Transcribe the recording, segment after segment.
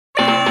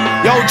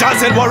Yo, John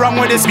said what wrong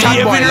with this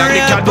cat boy? Like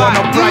the cat don't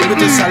no pride with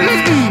himself.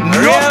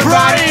 No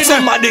pride.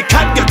 Somebody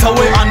cat get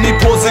away and he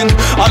posing.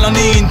 All on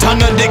the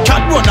internet the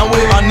cat run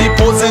away and he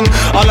posing.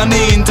 All on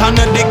the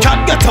internet the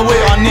cat get away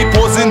and he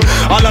posing.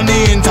 All on the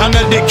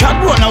internet the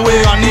cat run away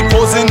and he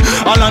posing.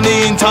 All on the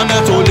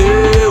internet ole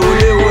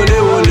ole ole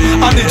ole.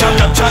 And the jab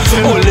jab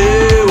chanting ole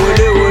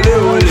ole ole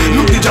ole.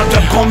 Look the jab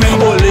jab coming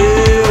ole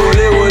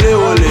ole ole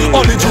ole.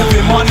 All the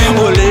jumping morning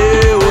ole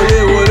ole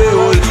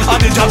ole ole.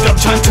 And the jab jab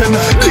chanting.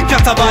 The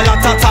cat have a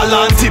lot of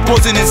talent, he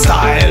posing in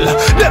style.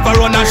 Never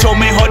run and show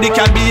me how the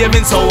cat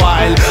behaving so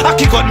wild. I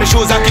kick out my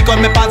shoes, I kick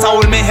out my pants, I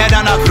hold my head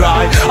and I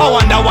cry. I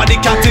wonder what the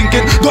cat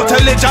thinking. Don't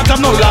tell the jab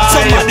jab no lie.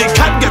 Somebody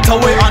cat get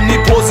away and he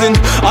posing.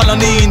 All on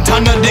the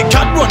internet the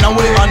cat run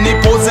away and he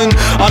posing.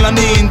 All on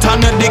the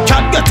internet the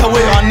cat get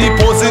away and he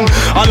posing.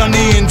 All on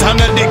the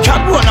internet the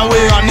cat run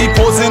away and he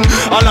posing.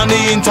 All on the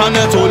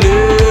internet ole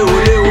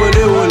ole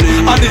ole ole.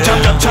 And the jab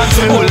jab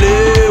chanting ole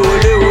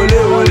ole ole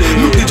ole.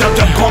 Look the jab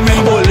jab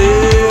coming ole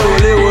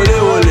ole ole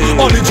ole.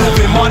 All the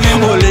jumping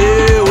morning ole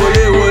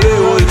ole ole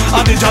ole.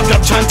 And the jab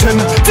jab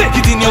chanting. Take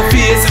it in your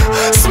face,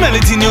 smell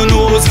it in your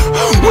nose.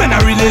 When I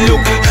really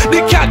look,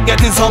 the cat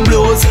getting some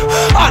blows.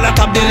 All I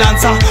tap the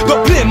lancer,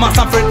 go play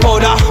Master Fred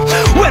powder.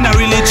 When I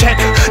really check,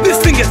 this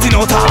thing getting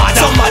out of order.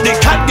 Somebody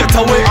cat get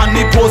away and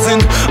he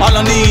posing. All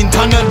on the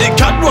internet the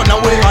cat run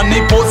away and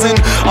he posing.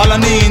 All on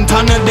the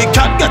internet the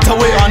cat get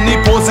away and he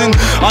posing.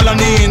 All on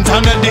the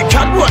internet the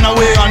cat run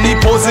away and he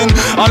posing.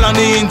 All on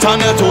the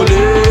internet ole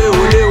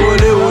ole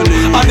ole ole.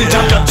 And the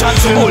jab jab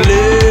chanting ole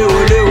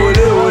ole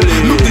ole ole.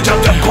 Look the jab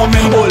jab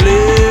coming ole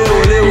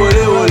ole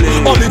ole ole.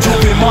 All the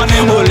jumping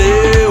morning ole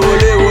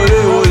ole ole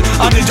ole.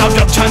 And the jab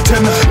jab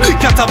chanting. The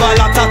cat have a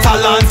lot of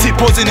talent, he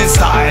posing in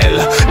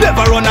style.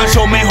 Never run and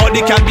show me how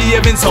the cat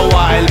behaving so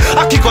wild.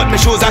 I kick out my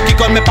shoes, I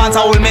kick out my pants,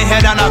 I hold my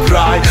head and I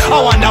cry. I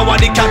wonder what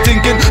the cat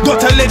thinking. Don't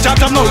tell the jab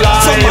jab no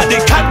lie. Somebody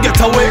cat get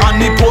away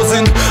and he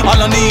posing. All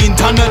on the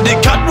internet the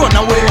cat run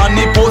away and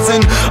he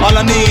posing. All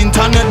on the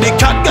internet the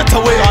cat get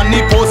away and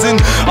he posing.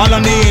 All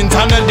on the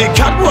internet the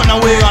cat run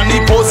away and he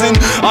posing.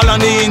 All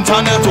on the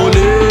internet ole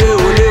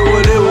ole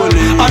ole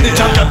ole. And the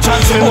jab jab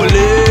chanting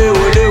ole